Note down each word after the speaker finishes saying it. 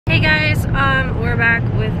back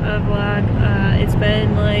with a vlog. It's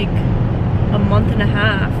been like a month and a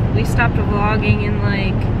half. We stopped vlogging in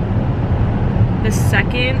like the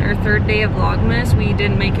second or third day of Vlogmas. We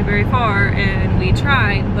didn't make it very far, and we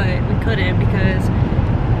tried, but we couldn't because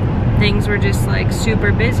things were just like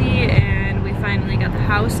super busy, and we finally got the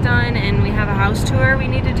house done, and we have a house tour we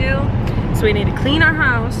need to do. So we need to clean our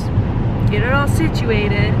house, get it all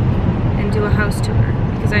situated, and do a house tour,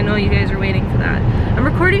 because I know you guys are waiting for that. I'm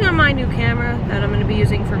recording on my new camera that I'm going to be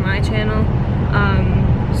using for my channel,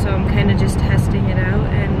 so I'm kind of just testing it out,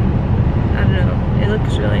 and I don't know, it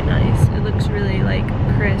looks really nice. It looks really like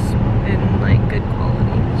crisp and like good quality.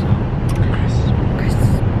 So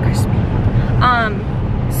crispy.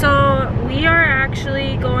 So we are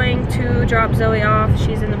actually going to drop Zoe off.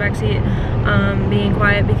 She's in the backseat, being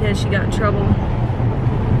quiet because she got in trouble.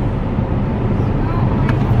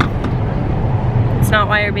 It's not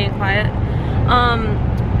why you're being quiet.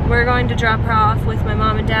 We're going to drop her off with my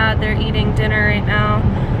mom and dad. They're eating dinner right now.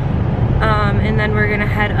 And then we're gonna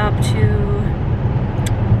head up to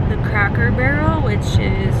the Cracker Barrel, which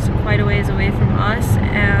is quite a ways away from us,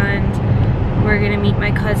 and we're gonna meet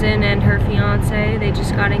my cousin and her fiance. They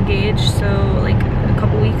just got engaged, so like a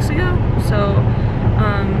couple weeks ago. So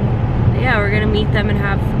yeah, we're gonna meet them and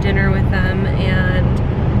have dinner with them, and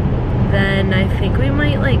then I think we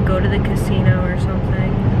might like go to the casino or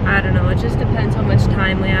something. I don't know, it just depends how much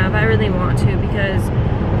time we have. I really want to, because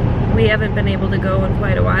we haven't been able to go in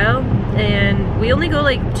quite a while, and we only go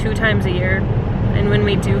like 2 times a year, and when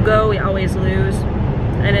we do go, we always lose,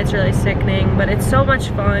 and it's really sickening, but it's so much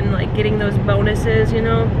fun, like getting those bonuses, you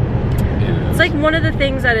know? Yeah. It's like one of the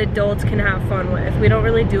things that adults can have fun with. We don't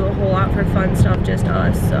really do a whole lot for fun stuff, just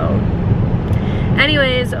us, so.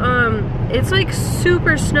 Anyways, it's like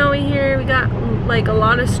super snowy here. We got like a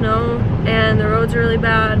lot of snow, and the roads are really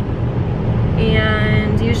bad.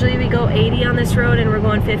 And usually we go 80 on this road, and we're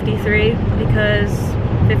going 51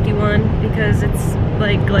 because it's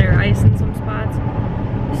like glare ice in some spots.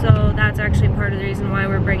 So that's actually part of the reason why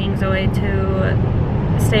we're bringing Zoe to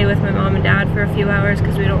stay with my mom and dad for a few hours,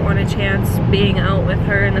 because we don't want a chance being out with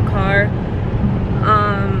her in the car.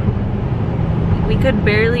 We could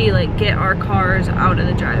barely like get our cars out of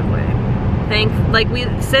the driveway.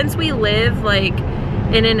 Since we live like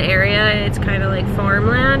in an area, it's kind of like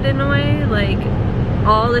farmland in a way, like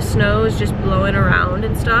all the snow is just blowing around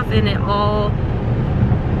and stuff, and it all,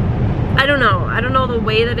 I don't know the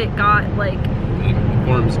way that it got like, it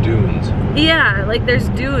forms dunes. Yeah, like there's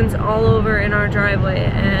dunes all over in our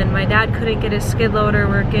driveway, and my dad couldn't get his skid loader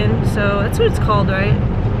working, so that's what it's called, right?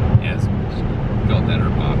 Yes, yeah, called that or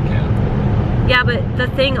Bobcat. Yeah, but the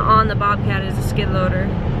thing on the Bobcat is a skid loader.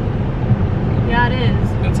 Yeah, it is.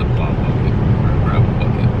 That's a bob bucket or a gravel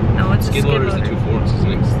bucket. No, it's skid loader. Skid loader is the 2 forks,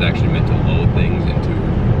 isn't it? It's actually meant to load things into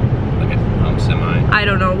like a semi. I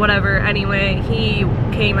don't know, whatever. Anyway, he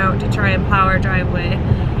came out to try and plow our driveway,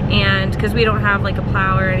 and because we don't have like a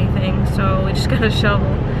plow or anything, so we just got a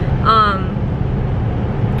shovel.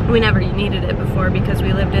 We never needed it before because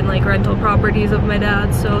we lived in like rental properties of my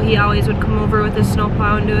dad's, so he always would come over with his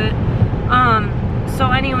snowplow and do it. So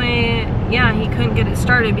anyway, yeah, he couldn't get it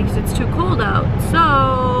started because it's too cold out.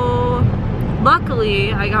 So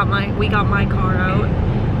luckily we got my car out,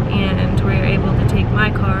 and we were able to take my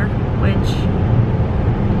car, which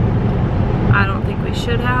I don't think we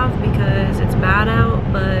should have because it's bad out,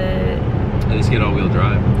 but at least get all-wheel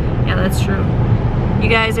drive. Yeah, that's true. You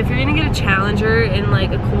guys, if you're gonna get a Challenger in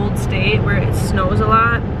like a cold state where it snows a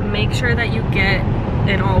lot, make sure that you get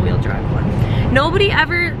an all-wheel drive one.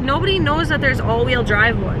 Nobody knows that there's all-wheel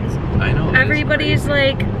drive ones. I know. Everybody's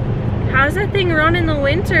like, how's that thing run in the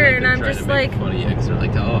winter? And I'm just like, funny, because they're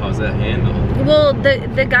like, oh, how's that handle? Well,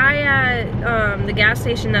 the guy at the gas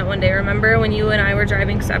station that one day, remember when you and I were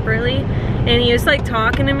driving separately, and he was like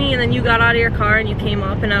talking to me, and then you got out of your car and you came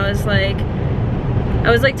up, and I was like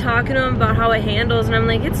talking to him about how it handles, and I'm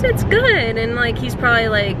like, it's good, and like he's probably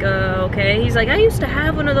like, okay. He's like, I used to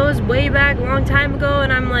have one of those way back a long time ago,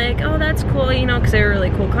 and I'm like, oh, that's cool, you know, because they were really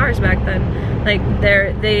cool cars back then. Like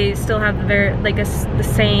they still have the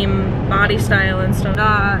same body style and stuff.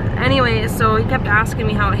 Anyway, so he kept asking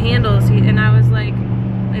me how it handles, and I was like,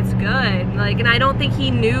 it's good. Like, and I don't think he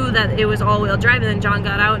knew that it was all-wheel drive, and then John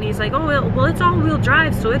got out and he's like, oh, well, it's all-wheel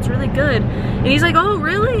drive, so it's really good. And he's like, oh,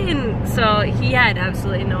 really? And so he had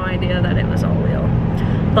absolutely no idea that it was all-wheel.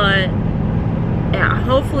 But yeah,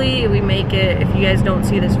 hopefully we make it. If you guys don't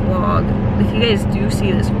see this vlog, if you guys do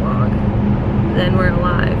see this vlog, then we're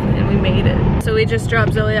alive and we made it. So we just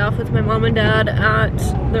dropped Zoe off with my mom and dad at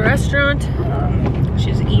the restaurant.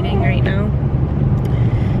 She's eating right now.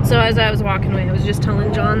 So as I was walking away, I was just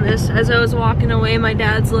telling John this, as I was walking away, my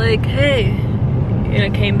dad's like, hey, And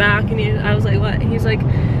it came back and I was like, what? He's like,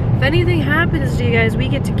 if anything happens to you guys, we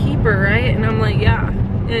get to keep her, right? And I'm like, yeah.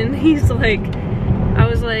 And he's like, I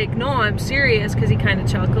was like, no, I'm serious, because he kind of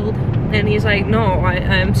chuckled. And he's like, no,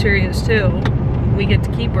 I'm serious too. We get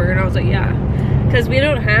to keep her. And I was like, yeah. Because we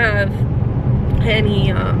don't have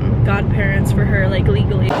any godparents for her, like,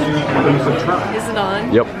 legally. Is it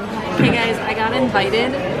on? Yep. Okay guys, I got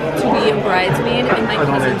invited to be a bridesmaid in my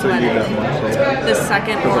cousin's wedding. The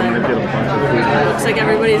second one. Looks like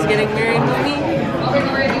everybody's getting married with me.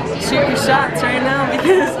 Shoot your shots right now,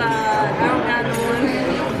 because I don't got no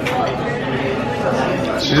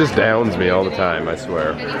one. She just downs me all the time, I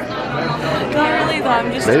swear. Not really though,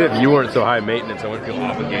 I'm just... Maybe if you weren't so high maintenance, I wouldn't feel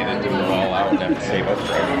obligated to go all out and have to save up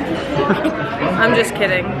for it. I'm just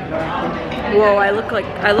kidding. Whoa, I look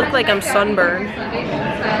like I'm sunburned.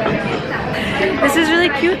 This is really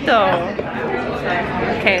cute though.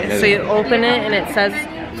 Okay, so you open it and it says,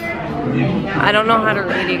 I don't know how to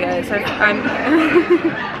read, you guys.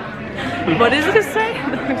 What does this say?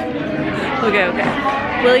 Okay.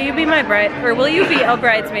 Will you be my bride, or will you be a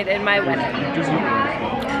bridesmaid in my wedding?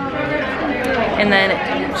 And then,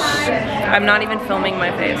 I'm not even filming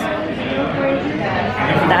my face.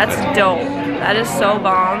 That's dope. That is so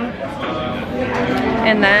bomb.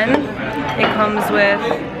 And then it comes with,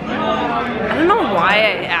 I don't know why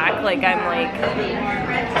I act like I'm like,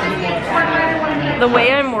 the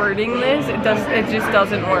way I'm wording this, it just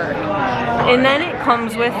doesn't work. And then it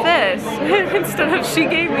comes with this. Instead of she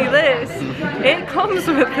gave me this, it comes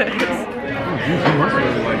with this.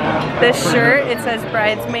 This shirt, it says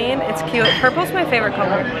bridesmaid. It's cute. Purple's my favorite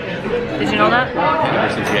color. Did you know that? Ever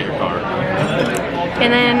since you got your car.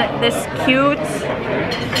 And then this cute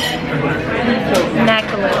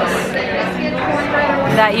necklace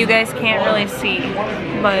that you guys can't really see,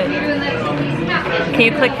 but can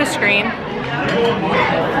you click the screen?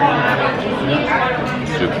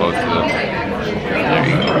 Too close to the... There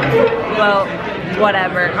you go. Well,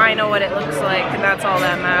 whatever. I know what it looks like, and that's all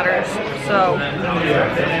that matters. So,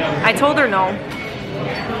 I told her no.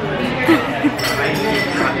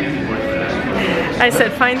 I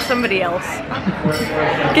said, find somebody else.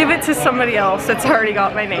 Give it to somebody else that's already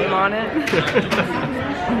got my name on it.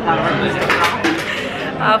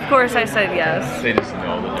 Of course I said yes. They just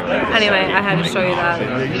know that they're... Anyway, I had to show you that.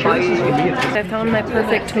 I found my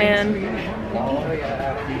perfect man.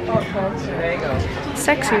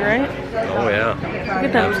 Sexy, right? Oh yeah. Look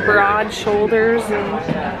at those broad shoulders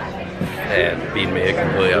And bead made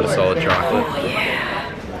completely out of solid chocolate. Oh yeah.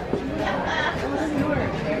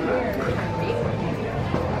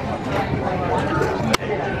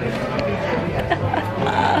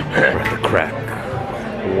 We're at the Crack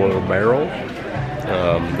Oil Barrel.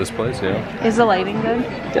 This place, yeah. Is the lighting good?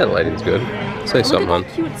 Yeah, the lighting's good. Say something, hon. Look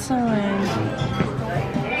at that cute sign.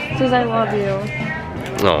 It says I love you.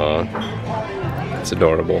 Aw, it's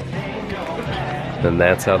adorable. And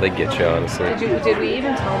that's how they get you, honestly. Did we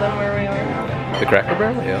even tell them where we were? The Cracker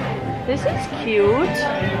Barrel? Yeah. This is cute.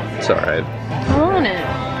 It's alright. I want it.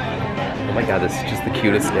 Oh my god, this is just the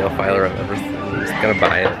cutest nail filer I've ever seen. I'm just gonna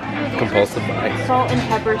buy it. Compulsive buy. Salt and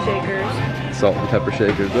pepper shakers. Salt and pepper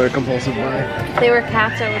shakers. They're a compulsive buy. If they were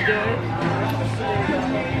cats, I would do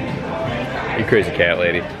it. You crazy cat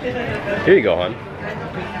lady. Here you go, hon.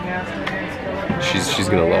 She's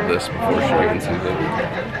gonna love this before she even sees it.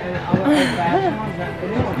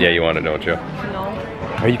 Yeah, you want it, don't you? No.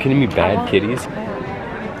 Are you kidding me? Bad kitties?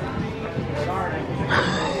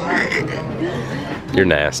 You're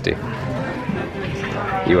nasty.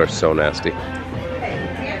 You are so nasty.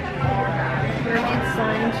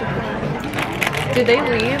 Did they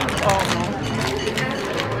leave? Oh no.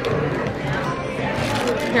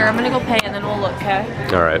 Here, I'm gonna go pay and then we'll look, okay?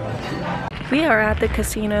 Alright. We are at the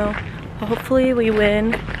casino. Hopefully we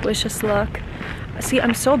win. Wish us luck. See,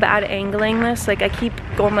 I'm so bad angling this. Like, I keep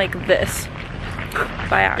going like this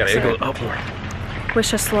by accident. Gotta go upward.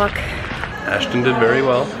 Wish us luck. Ashton did very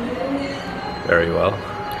well. Very well.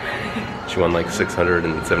 She won like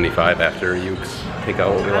 675 after Ukes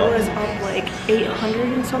takeout what we I lost. was up like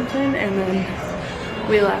 800 and something, and then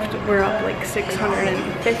we left. We're up like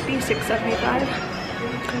 650, 675.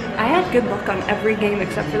 I had good luck on every game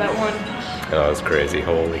except for that one. Oh, it was crazy.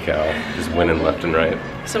 Holy cow. Just winning left and right.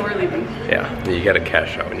 So we're leaving. Yeah, you gotta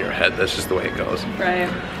cash out in your head. That's just the way it goes. Right.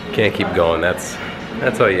 Can't keep going. That's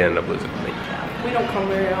how you end up losing money. We don't come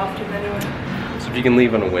very often anyway. So if you can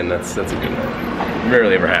leave on a win, that's a good one.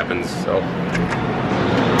 Rarely ever happens, so.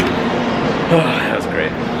 That was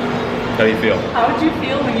great. How do you feel? How would you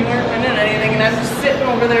feel when you weren't winning anything and I'm just sitting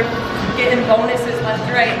over there getting bonuses left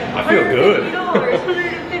and right? I feel good.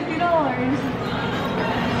 $150.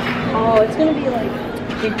 Oh, it's gonna be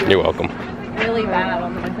like... You're welcome. Really really bad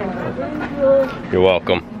on my finger. You're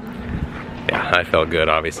welcome. Yeah, I felt good,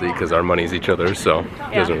 obviously, because our money's each other's, so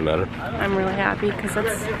it doesn't really matter. I'm really happy because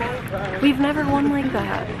that's, we've never won like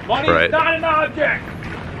that. Money Right. is not an object.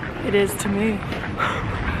 It is to me.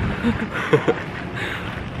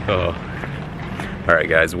 Oh. All right,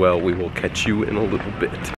 guys. Well, we will catch you in a little bit.